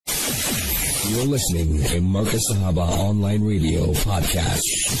You're listening to Marcus Sahaba Online Radio Podcast.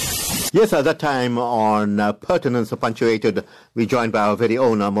 Yes, at that time on Pertinence Punctuated, we're joined by our very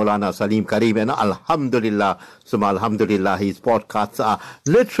own Maulana Salim Karim, and Alhamdulillah, Summa Alhamdulillah, his podcasts are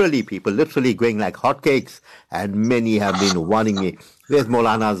literally going like hotcakes, and many have been warning me, where's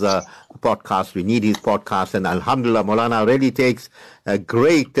Maulana's podcast? We need his podcast, and Alhamdulillah, Maulana really takes a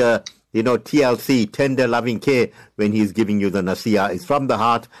great TLC, tender loving care, when he's giving you the nasiyah. It's from the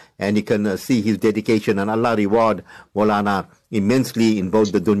heart, and you can see his dedication, and Allah reward Maulana immensely in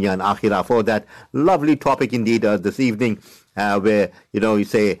both the dunya and akhirah for that lovely topic indeed this evening, where, you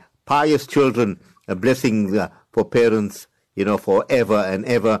say, pious children, blessings for parents, forever and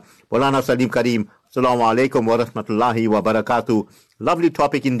ever. Maulana Salim Karim, Assalamu alaikum wa rahmatullahi wa barakatuh. Lovely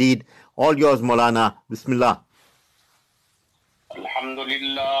topic indeed. All yours, Maulana. Bismillah.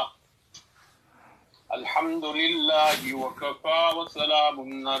 Alhamdulillah. الحمد لله وكفى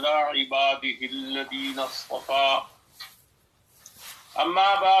وسلام على عباده الذين اصطفى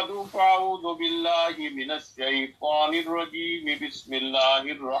أما بعد فأعوذ بالله من الشيطان الرجيم بسم الله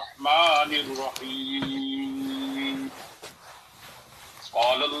الرحمن الرحيم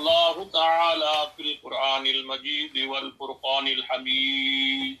قال الله تعالى في القرآن المجيد والفرقان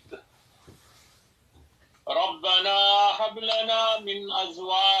الحميد ربنا هب لنا من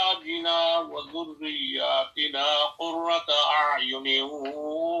أزواجنا وذرياتنا قرة أعين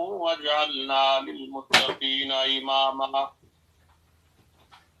واجعلنا للمتقين إماما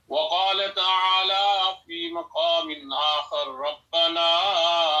وقال تعالى في مقام آخر ربنا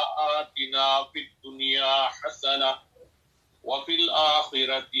آتنا في الدنيا حسنة وفي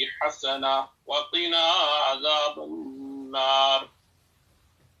الآخرة حسنة وقنا عذاب النار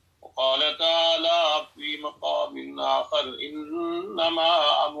وقال تعالى في مقام آخر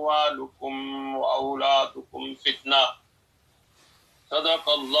إنما أموالكم وأولادكم فتنة صدق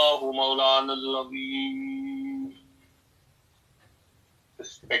الله مولانا العظيم.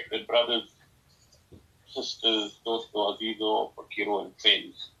 Respected brothers, sisters, dosto azizo, fakiro and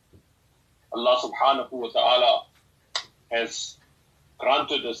friends, Allah subhanahu wa ta'ala has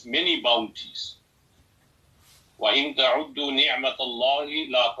granted us many bounties. وَإِن تَعُدُّوا نِعْمَةَ اللَّهِ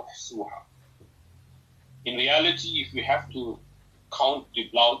لَا تُحْصُوهَا. In reality, if we have to count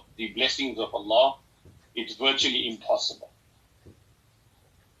the blessings of Allah, it's virtually impossible.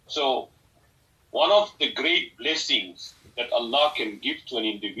 So, one of the great blessings that Allah can give to an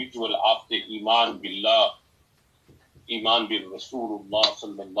individual after Iman Billah, Iman bil Rasulullah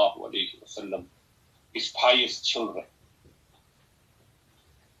sallallahu alayhi wa sallam, is pious children.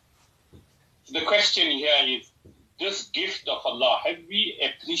 So the question here is, this gift of Allah, have we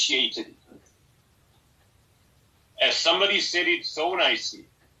appreciated it? As somebody said it so nicely,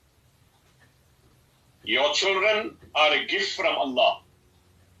 your children are a gift from Allah.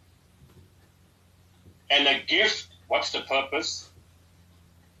 And a gift, what's the purpose?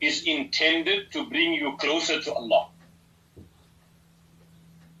 Is intended to bring you closer to Allah.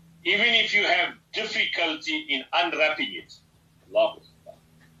 Even if you have difficulty in unwrapping it, Allah,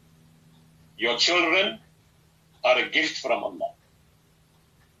 your children are a gift from Allah.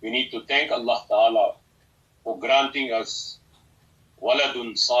 We need to thank Allah Ta'ala for granting us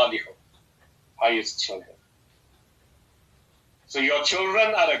waladun salihun, pious children. So your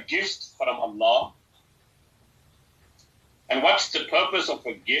children are a gift from Allah. And what's the purpose of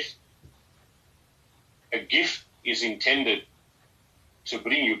a gift? A gift is intended to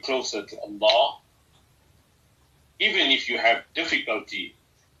bring you closer to Allah, even if you have difficulty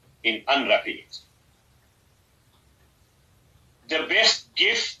in unwrapping it. The best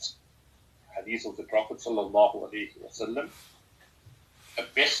gift, hadith of the Prophet sallallahu alaihi wasallam, the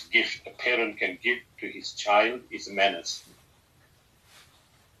best gift a parent can give to his child is manners.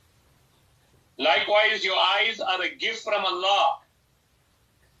 Likewise, your eyes are a gift from Allah.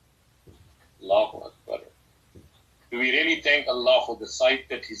 Allahu Akbar. Do we really thank Allah for the sight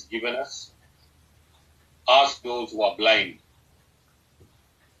that He's given us? Ask those who are blind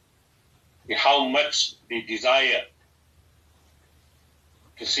how much they desire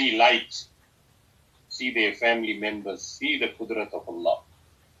to see light, see their family members, see the qudrat of Allah.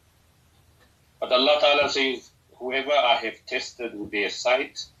 But Allah Ta'ala says, whoever I have tested with their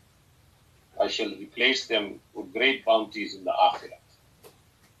sight, I shall replace them with great bounties in the akhirah.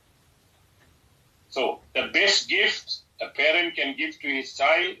 So, the best gift a parent can give to his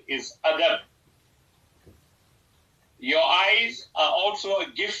child is adab. Your eyes are also a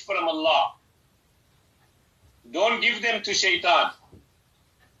gift from Allah. Don't give them to shaitan.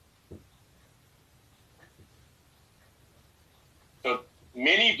 So,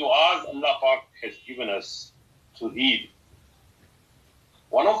 many du'as Allah Pak has given us to read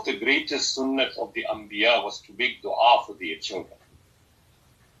one of the greatest sunnahs of the Anbiya was to make dua for their children.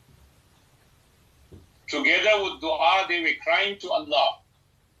 Together with dua, they were crying to Allah.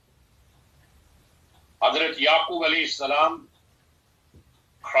 Hazrat Yaqub alayhi salam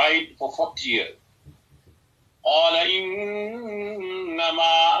cried for 40 years. قال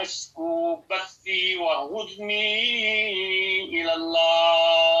إنما أشكو بثي وحزني إلى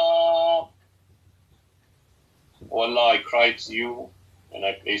الله. Oh Allah, I cried to you and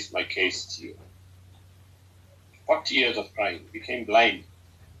I placed my case to you. 40 years of crying, became blind.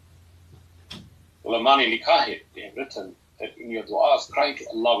 Ulama ne likha hai, they have written that in your du'as, cry to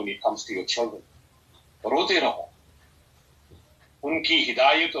Allah when it comes to your children. रोते रहो, उनकी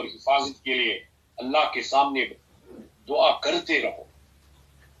हिदायत और हिफाजत के लिए अल्लाह के सामने दुआ करते रहो.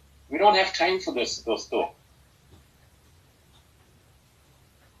 We don't have time for this, dosto.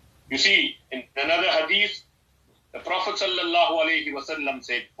 You see, in another hadith, the Prophet sallallahu alaihi wasallam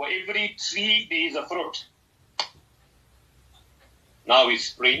said, for every tree there is a fruit. Now it's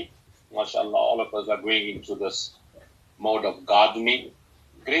spring. MashaAllah, all of us are going into this mode of gardening.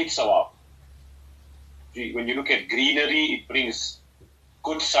 Great sawab. When you look at greenery, it brings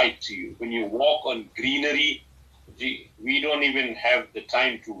good sight to you. When you walk on greenery, we don't even have the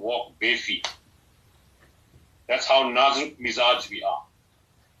time to walk bare feet. That's how nazruk mizaj we are.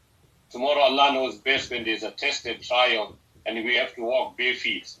 Tomorrow Allah knows best when there's a test and trial and we have to walk bare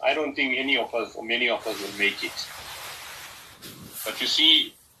feet. I don't think any of us or many of us will make it. But you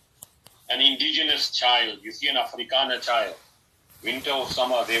see an indigenous child, you see an Afrikaner child, winter or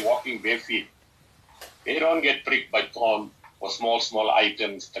summer, they're walking bare feet. They don't get pricked by thorn or small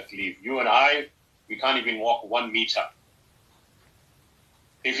items, taklif. You and I, we can't even walk 1 meter.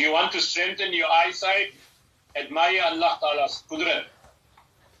 If you want to strengthen your eyesight, admire Allah Ta'ala's qudrat.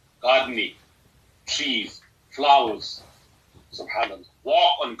 Gardening, trees, flowers, subhanAllah.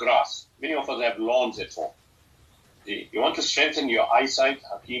 Walk on grass. Many of us have lawns at home. You want to strengthen your eyesight,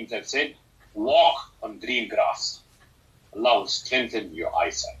 Hakeems have said, walk on green grass. Allah will strengthen your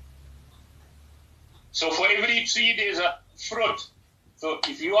eyesight. So for every tree there's a fruit. So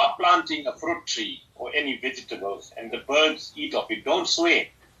if you are planting a fruit tree or any vegetables and the birds eat of it, don't swear.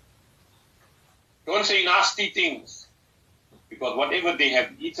 Don't say nasty things. Because whatever they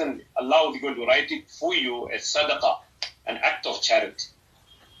have eaten, Allah is going to write it for you as sadaqah, an act of charity.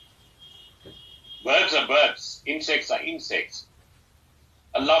 Birds are birds, insects are insects.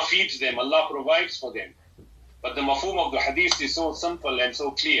 Allah feeds them, Allah provides for them. But the mafhum of the hadith is so simple and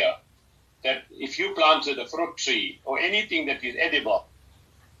so clear that if you planted a fruit tree or anything that is edible,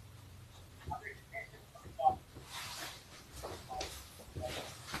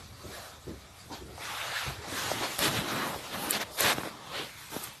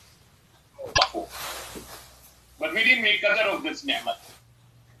 but we didn't make qadr of this ni'mat.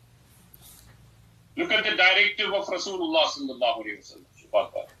 Look at the directive of Rasulullah sallallahu alayhi wa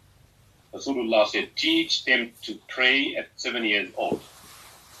sallam. Rasulullah said, teach them to pray at 7 years old.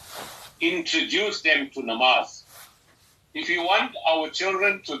 Introduce them to namaz. If you want our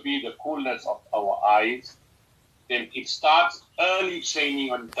children to be the coolness of our eyes, then it starts early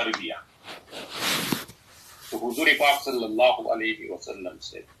training on tarbiyah. So Huzur Pak sallallahu alayhi wa sallam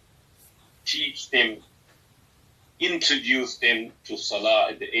said, teach them, introduce them to salah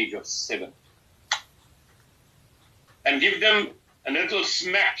at the age of 7. And give them a little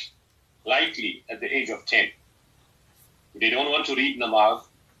smack, lightly, at the age of 10. If they don't want to read namaz,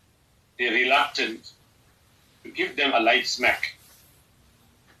 they're reluctant to give them a light smack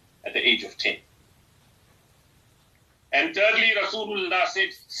at the age of 10. And thirdly, Rasulullah said,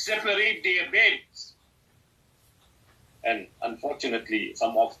 separate their beds. And unfortunately,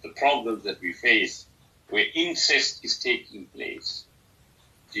 some of the problems that we face where incest is taking place.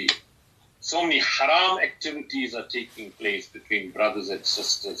 So many haram activities are taking place between brothers and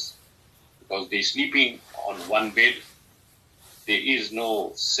sisters because they're sleeping on one bed. There is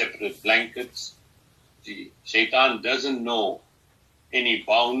no separate blankets. The shaitan doesn't know any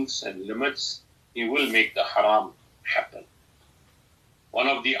bounds and limits. He will make the haram happen. One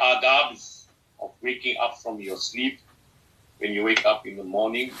of the adabs of waking up from your sleep, when you wake up in the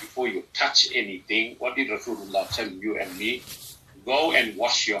morning, before you touch anything, what did Rasulullah tell you and me? Go and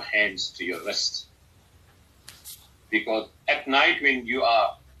wash your hands to your wrist. Because at night when you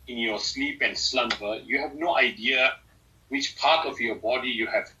are in your sleep and slumber, you have no idea which part of your body you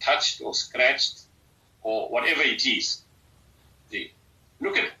have touched or scratched or whatever it is.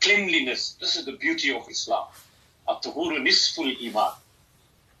 Look at cleanliness. This is the beauty of Islam. At-tuhuru nisful iman.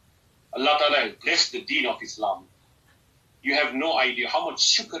 Allah Ta'ala has blessed the deen of Islam. You have no idea how much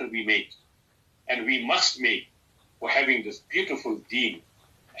shukr we make and we must make for having this beautiful deen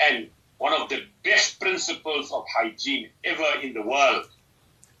And one of the best principles of hygiene ever in the world.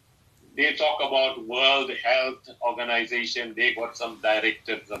 They talk about World Health Organization. They got some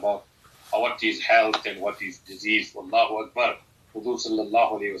directives about what is health and what is disease. Allahu Akbar. Hudur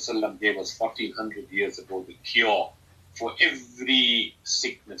sallallahu alayhi wa sallam gave us 1400 years ago the cure for every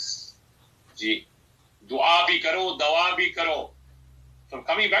sickness. Ji, dua bhi karo, dawa bhi karo. So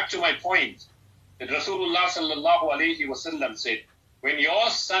coming back to my point, that Rasulullah sallallahu alayhi wa sallam said, when your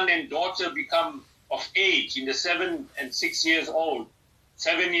son and daughter become of age in the 7 and 6 years old,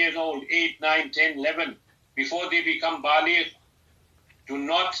 7 years old, 8, 9, 10, 11, before they become baligh, do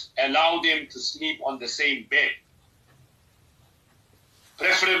not allow them to sleep on the same bed.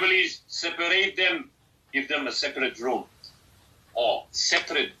 Preferably separate them, give them a separate room or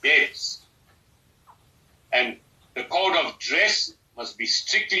separate beds. And the code of dress must be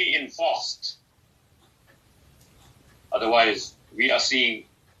strictly enforced. Otherwise, we are seeing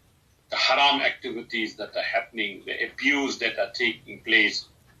the haram activities that are happening, the abuse that are taking place.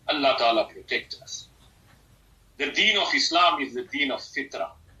 Allah Ta'ala protect us. The deen of Islam is the deen of fitrah,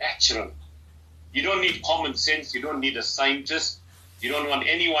 natural. You don't need common sense, you don't need a scientist, you don't want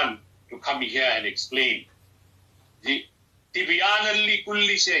anyone to come here and explain. Tibyanan li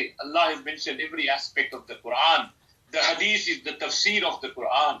kulli shay. Allah has mentioned every aspect of the Quran. The hadith is the tafsir of the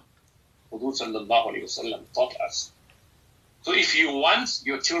Quran. Hudur sallallahu alayhi wa sallam taught us. So if you want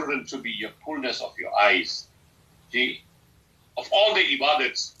your children to be your coolness of your eyes, of all the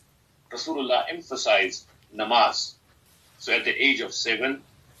ibadats, Rasulullah emphasized namaz. So at the age of 7,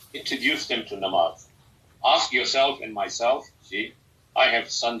 introduce them to namaz. Ask yourself and myself, I have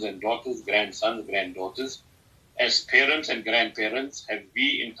sons and daughters, grandsons, granddaughters. As parents and grandparents, have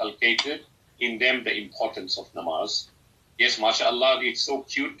we inculcated in them the importance of namaz? Yes, mashallah, it's so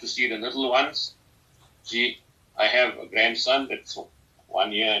cute to see the little ones. I have a grandson that's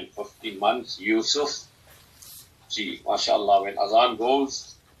 1 year and 15 months, Yusuf. Mashallah, when Azan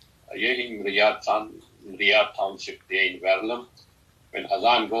goes, in Riyadh Township there in Verulam, when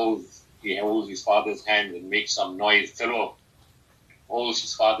Azan goes, he holds his father's hand and makes some noise. Fellow holds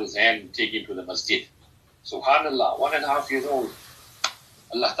his father's hand and take him to the masjid. Subhanallah, 1.5 years old.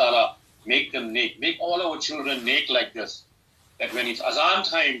 Allah Ta'ala, make them naked. Make all our children naked like this. That when it's Azan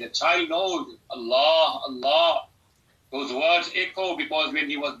time, the child knows, Allah, Allah. Those words echo because when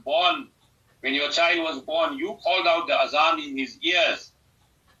he was born, when your child was born, you called out the Azan in his ears.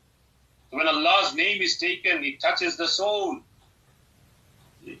 So when Allah's name is taken, it touches the soul.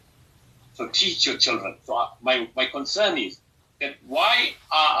 So teach your children. So my concern is that why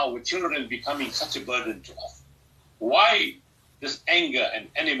are our children becoming such a burden to us? Why this anger and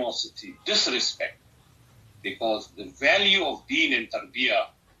animosity, disrespect? Because the value of deen and tarbiyah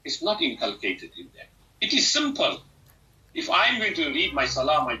is not inculcated in them. It is simple. If I'm going to read my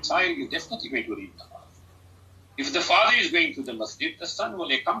salah, my child is definitely going to read namaz. If the father is going to the masjid, the son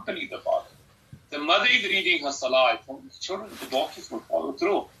will accompany the father. The mother is reading her salah at home, the children, the daughters will follow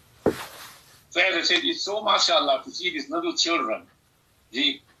through. So as I said, it's so mashallah to see these little children.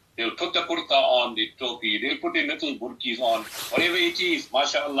 They'll put the kurta on, the topi, they'll put the little burkis on, whatever it is,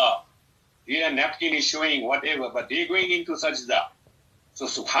 mashallah. A napkin is showing, whatever, but they're going into sajda. So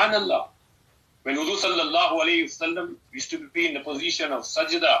subhanallah, when Hudur sallallahu alayhi wasallam used to be in the position of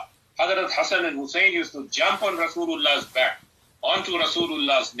sajda, Hazrat Hassan and Hussein used to jump on Rasulullah's back, onto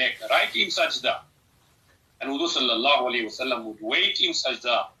Rasulullah's neck, right in sajda. And Hudur sallallahu alayhi wasallam would wait in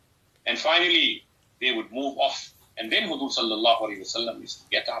sajda, and finally they would move off. And then Hudur sallallahu alayhi wasallam used to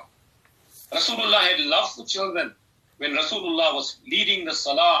get up. Rasulullah had love for children. When Rasulullah was leading the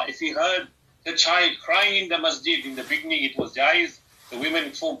salah, if he heard the child crying in the masjid, in the beginning it was Jais, the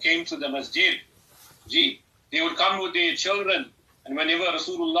women who came to the masjid, they would come with their children. And whenever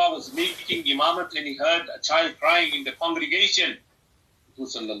Rasulullah was making imamat and he heard a child crying in the congregation,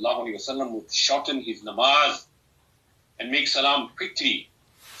 Rasul sallallahu alayhi wasallam would shorten his namaz and make salam quickly,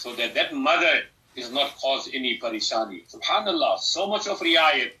 so that that mother is not cause any parishani. Subhanallah, so much of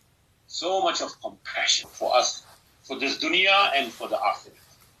riayat, so much of compassion for us, for this dunya and for the akhirah.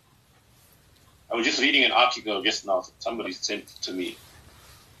 I was just reading an article just now, somebody sent it to me.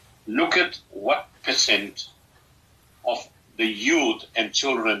 Look at what percent of the youth and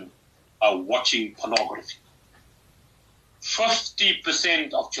children are watching pornography.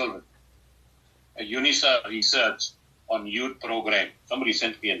 50% of children. A UNICEF research on youth program. Somebody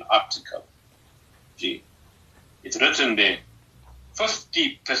sent me an article. It's written there.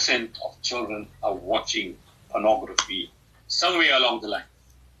 50% of children are watching pornography somewhere along the line.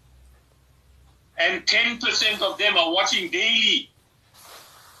 And 10% of them are watching daily.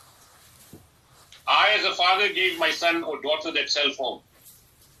 I, as a father, gave my son or daughter that cell phone.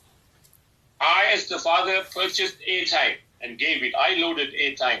 the father purchased airtime and gave it. I loaded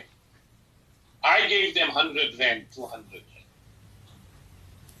airtime. I gave them 100 rand, 200 rand.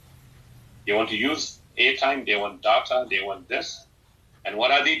 They want to use airtime, they want data, they want this. And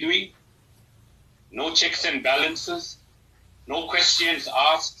what are they doing? No checks and balances, no questions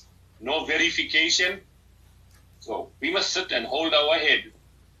asked, no verification. So we must sit and hold our head,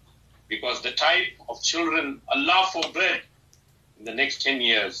 because the type of children, Allah forbid, in the next 10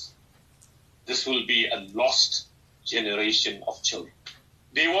 years, this will be a lost generation of children.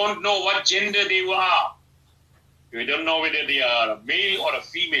 They won't know what gender they are. We don't know whether they are a male or a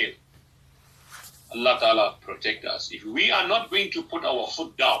female. Allah Ta'ala protect us. If we are not going to put our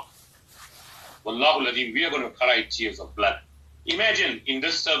foot down, Wallahu Ladin, we are going to cry tears of blood. Imagine in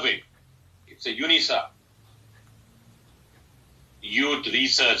this survey, it's a UNISA youth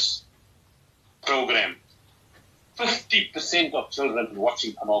research program. 50% of children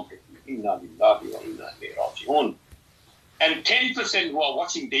watching pornography. Inna lillahi wa inna ilayhi raji'un. And 10% who are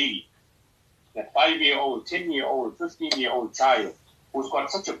watching daily. That 5-year-old, 10-year-old, 15-year-old child who's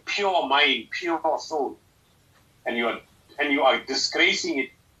got such a pure mind, pure soul, and you are disgracing it,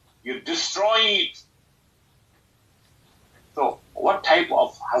 you're destroying it. So what type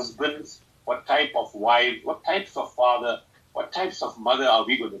of husbands, what type of wives, what types of father, what types of mother are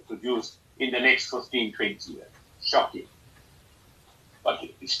we going to produce in the next 15, 20 years? Shocking. But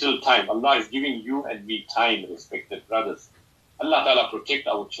it's still time. Allah is giving you and me time, respected brothers. Allah Ta'ala protect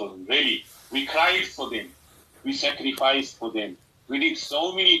our children. Really, we cried for them. We sacrificed for them. We did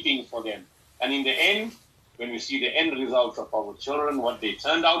so many things for them. And in the end, when we see the end results of our children, what they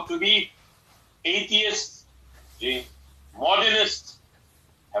turned out to be, atheists, modernists,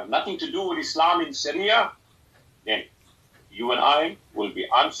 have nothing to do with Islam and Sharia, then you and I will be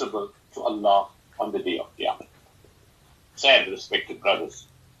answerable to Allah on the day of Qiyamah. Sad, respected brothers.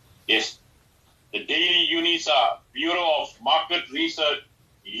 Yes, the Daily UNISA, Bureau of Market Research,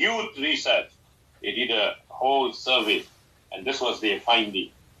 Youth Research, they did a whole survey, and this was their finding,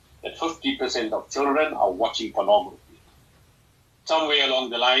 that 50% of children are watching pornography somewhere along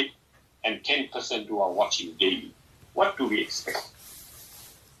the line, and 10% who are watching daily. What do we expect?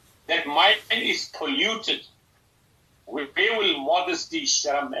 That mind is polluted. Where will modesty,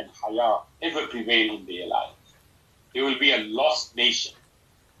 sharam, and haya ever prevail in their lives? There will be a lost nation.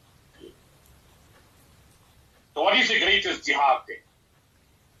 So what is the greatest jihad then?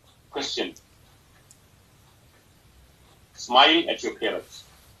 Question. Smile at your parents.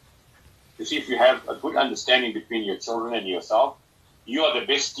 You see, if you have a good understanding between your children and yourself, you are the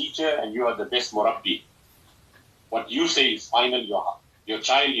best teacher and you are the best murabbi. What you say is final. Your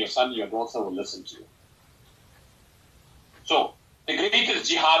child, your son, your daughter will listen to you. So, the greatest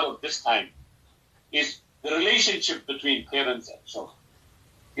jihad of this time is the relationship between parents and children.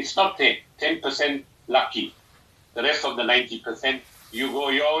 It's not 10% lucky. The rest of the 90%, you go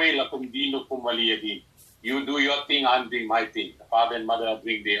your way, lakum dinukum waliyadin. You do your thing, I'm doing my thing. The father and mother are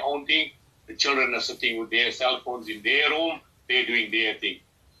doing their own thing. The children are sitting with their cell phones in their room. They're doing their thing.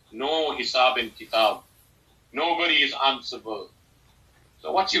 No hisab and kitab. Nobody is answerable.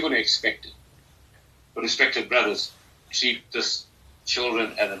 So what you going to expect? Respected brothers, treat this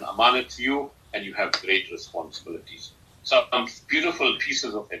children as an amanat to you, and you have great responsibilities. Some beautiful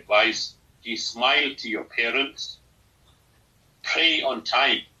pieces of advice. Please smile to your parents. Pray on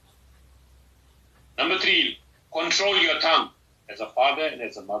time. Number 3, control your tongue. As a father and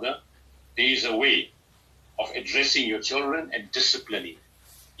as a mother, there is a way of addressing your children and disciplining.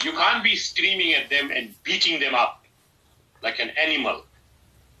 You can't be screaming at them and beating them up like an animal.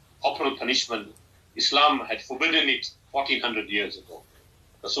 Corporal punishment, Islam had forbidden it 1400 years ago.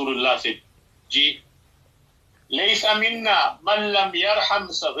 Rasulullah said, Laysa minna man lam yarham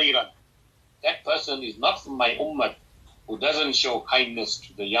saghiran. That person is not from my ummah who doesn't show kindness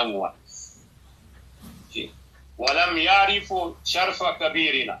to the young ones. Walam yarifu sharfa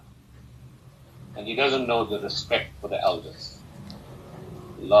kabirina. And he doesn't know the respect for the elders.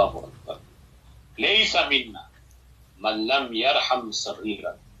 Allahu Akbar. Laysa minna man lam yarham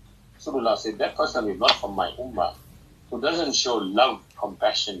saghiran. Rasulullah said, that person is not from my ummah who doesn't show love,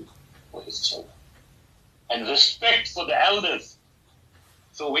 compassion for his children. And respect for the elders.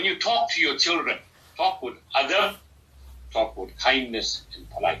 So when you talk to your children, talk with adab, talk with kindness and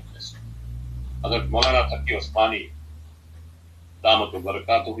politeness. Hazrat Maulana Taqi Osmani, Damatul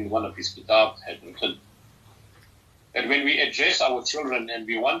Barakatuh, in one of his kitabs had written that when we address our children and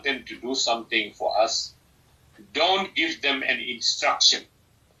we want them to do something for us, don't give them an instruction.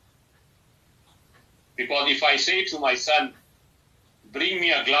 Because if I say to my son, bring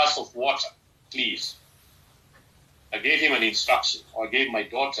me a glass of water, please. I gave him an instruction, or I gave my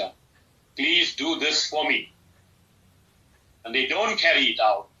daughter please do this for me, and they don't carry it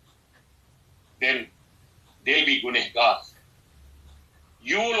out, then they'll be gunehgar.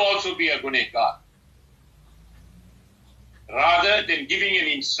 You will also be a gunehgar. Rather than giving an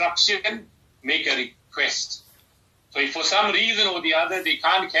instruction, make a request. So if for some reason or the other they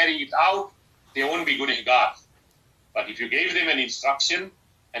can't carry it out, they won't be gunehgar. But if you gave them an instruction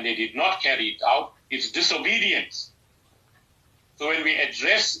and they did not carry it out, it's disobedience. So when we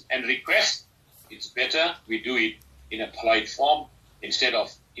address and request, it's better we do it in a polite form. Instead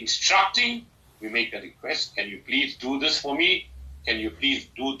of instructing, we make a request. Can you please do this for me? Can you please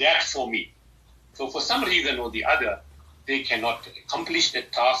do that for me? So for some reason or the other, they cannot accomplish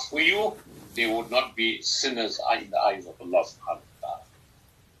that task for you. They would not be sinners in the eyes of Allah subhanahu wa ta'ala.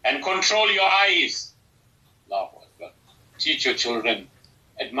 And control your eyes. Allahu Akbar. Teach your children.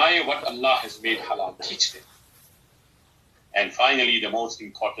 Admire what Allah has made halal. Teach them. And finally, the most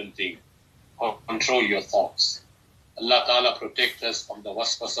important thing, control your thoughts. Allah Ta'ala protect us from the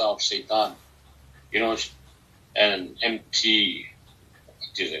waswasa of shaitan. An empty,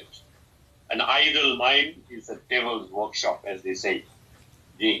 what is it? An idle mind is a devil's workshop, as they say.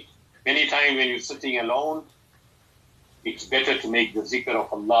 Many times when you're sitting alone, it's better to make the zikr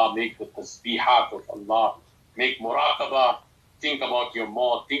of Allah, make the tasbihat of Allah, make muraqabah, think about your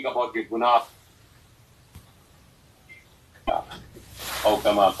maut, think about your gunah.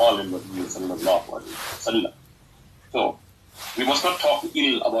 So, we must not talk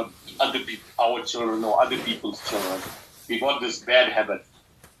ill about our children or other people's children. We got this bad habit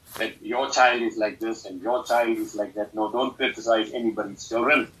that your child is like this and your child is like that. No, don't criticize anybody's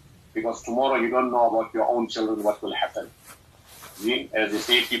children, because tomorrow you don't know about your own children what will happen. As they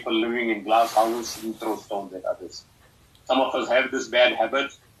say, people living in glass houses shouldn't throw stones at others. Some of us have this bad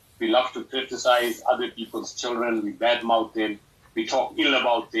habit. We love to criticize other people's children. We badmouth them. We talk ill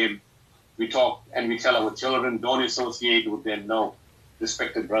about them. We talk and we tell our children, don't associate with them. No,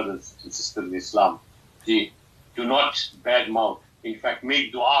 respected brothers and sisters in Islam, do not badmouth. In fact,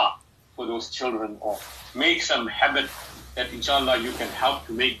 make dua for those children, or make some habit that inshallah you can help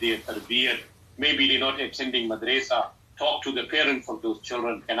to make their tarbiyat. Maybe they're not attending madrasa. Talk to the parents of those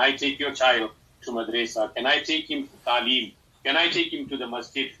children. Can I take your child to madrasa? Can I take him to talim? Can I take him to the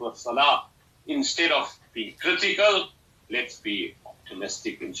masjid for salah? Instead of being critical, let's be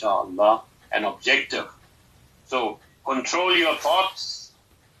optimistic, inshallah, and objective. So control your thoughts.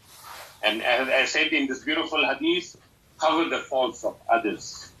 And as I said in this beautiful hadith, cover the faults of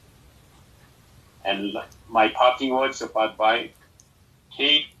others. And my parting words, Shafat Bhai,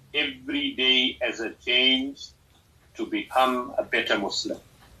 take every day as a change to become a better Muslim.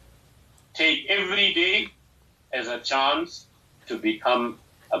 Take every day as a chance to become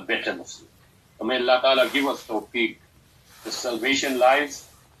a better Muslim. So may Allah Ta'ala give us tawfiq. The salvation lies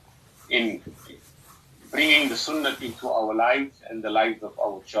in bringing the sunnah into our lives and the lives of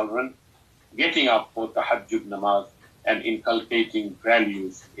our children, getting up for tahajjud namaz, and inculcating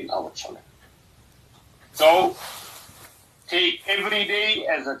values in our children. So, take every day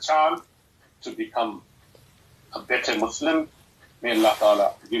as a chance to become a better Muslim. May Allah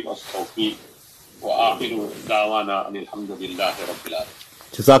Ta'ala give us tawfiq. Wa akhiru da'wana alhamdulillahi rabbil alamin.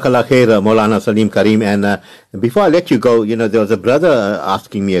 Jazakallah khair, Maulana Salim Karim. And before I let you go, there was a brother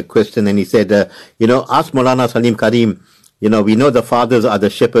asking me a question, and he said, ask Maulana Salim Karim, we know the fathers are the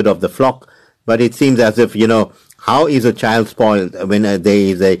shepherd of the flock, but it seems as if, how is a child spoiled when there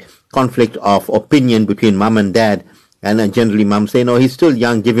is a conflict of opinion between mom and dad, and generally mom say, no, he's still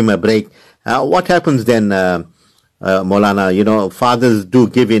young, give him a break. What happens then, Maulana? Fathers do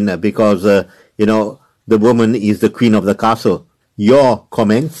give in because, the woman is the queen of the castle. Your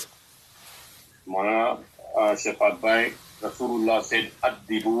comments? Maulana Shafat Bhai, Rasulullah said,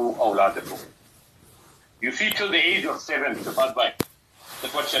 Addibu awladakum. You see, till the age of 7, Shafat Bhai,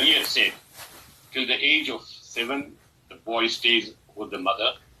 that's what Sharia said. Till the age of 7, the boy stays with the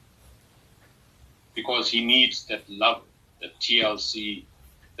mother because he needs that love, that TLC,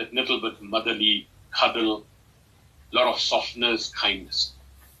 that little bit motherly cuddle, lot of softness, kindness.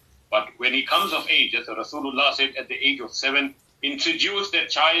 But when he comes of age, as Rasulullah said, at the age of 7, introduce that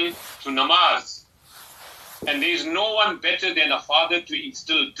child to namaz. And there is no one better than a father to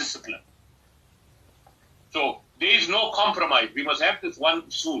instill discipline. So there is no compromise. We must have this one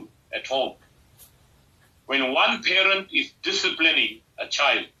usul at home. When one parent is disciplining a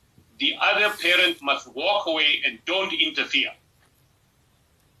child, the other parent must walk away and don't interfere.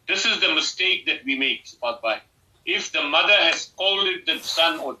 This is the mistake that we make. If the mother has scolded the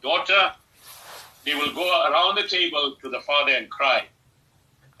son or daughter, they will go around the table to the father and cry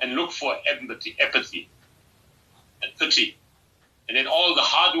and look for apathy and pity. and then all the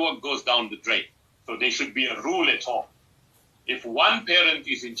hard work goes down the drain. So there should be a rule at home. If one parent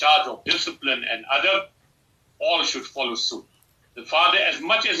is in charge of discipline and other, all should follow suit. The father, as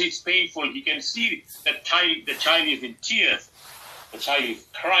much as it's painful, he can see that the child is in tears. The child is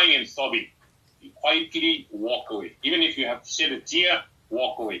crying and sobbing. You quietly walk away. Even if you have to shed a tear,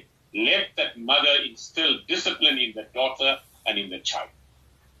 walk away. Let that mother instill discipline in the daughter and in the child.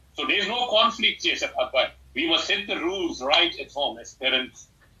 So there is no conflict here, but we must set the rules right at home as parents,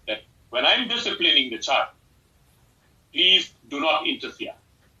 that when I'm disciplining the child, please do not interfere.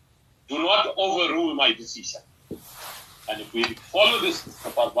 Do not overrule my decision. And if we follow this,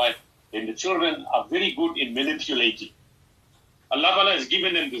 then the children are very good in manipulating. Allah has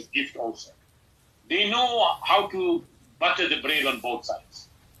given them this gift also. They know how to butter the bread on both sides.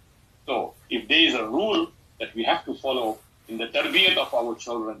 So if there is a rule that we have to follow in the tarbiyat of our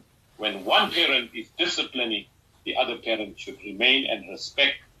children, when one parent is disciplining, the other parent should remain and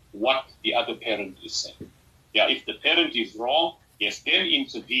respect what the other parent is saying. Yeah, if the parent is wrong, yes, then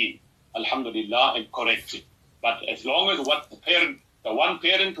intervene, alhamdulillah, and correct it. But as long as the one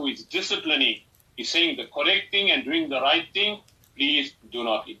parent who is disciplining is saying the correct thing and doing the right thing, please do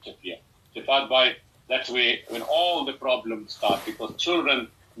not interfere. That's where when all the problems start, because children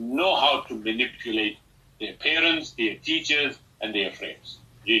know how to manipulate their parents, their teachers, and their friends.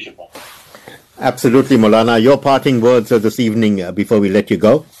 Absolutely, Maulana. Your parting words this evening before we let you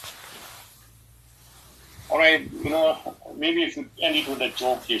go. All right, maybe if you end it with a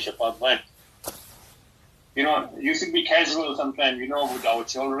joke here, Shafat, but you should be casual sometimes, with our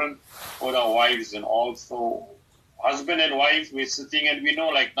children, with our wives, and also husband and wife, we're sitting and we know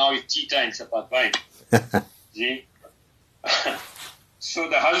like now it's tea time, Shafat, right? So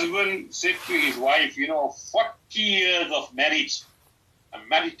the husband said to his wife, 40 years of marriage. I'm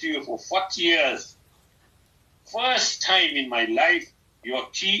married to you for 40 years. First time in my life, your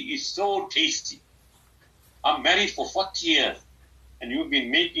tea is so tasty. I'm married for 40 years and you've been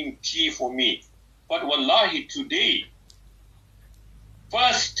making tea for me. But wallahi, today,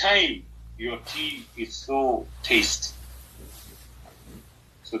 first time your tea is so tasty.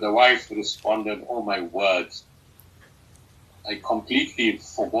 So the wife responded, oh my words, I completely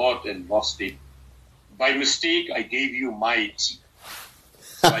forgot and lost it. By mistake, I gave you my tea.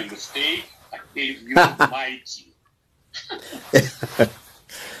 By mistake, I gave you my tea.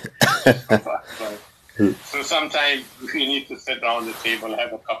 So sometimes we need to sit down the table,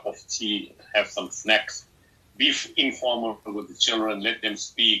 have a cup of tea, have some snacks, be informal with the children, let them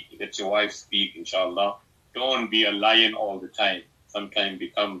speak, let your wife speak, inshallah. Don't be a lion all the time. Sometimes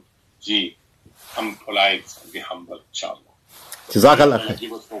become polite and be humble, inshallah. Jazakallah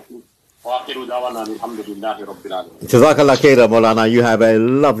khair, Maulana. You have a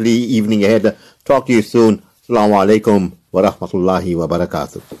lovely evening ahead. Talk to you soon. Assalamu alaikum wa rahmatullahi wa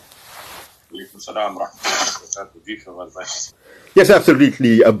barakatuh. Yes,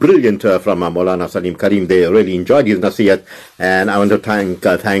 absolutely. Brilliant from Maulana Salim Karim. They really enjoyed his nasihat. And I want to thank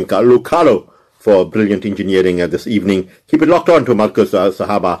Lucalo for brilliant engineering this evening. Keep it locked on to Marcus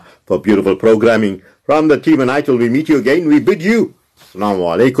Sahaba for beautiful programming. From the team and I, till we meet you again, we bid you Assalamu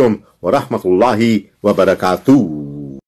alaikum wa rahmatullahi wa barakatuh.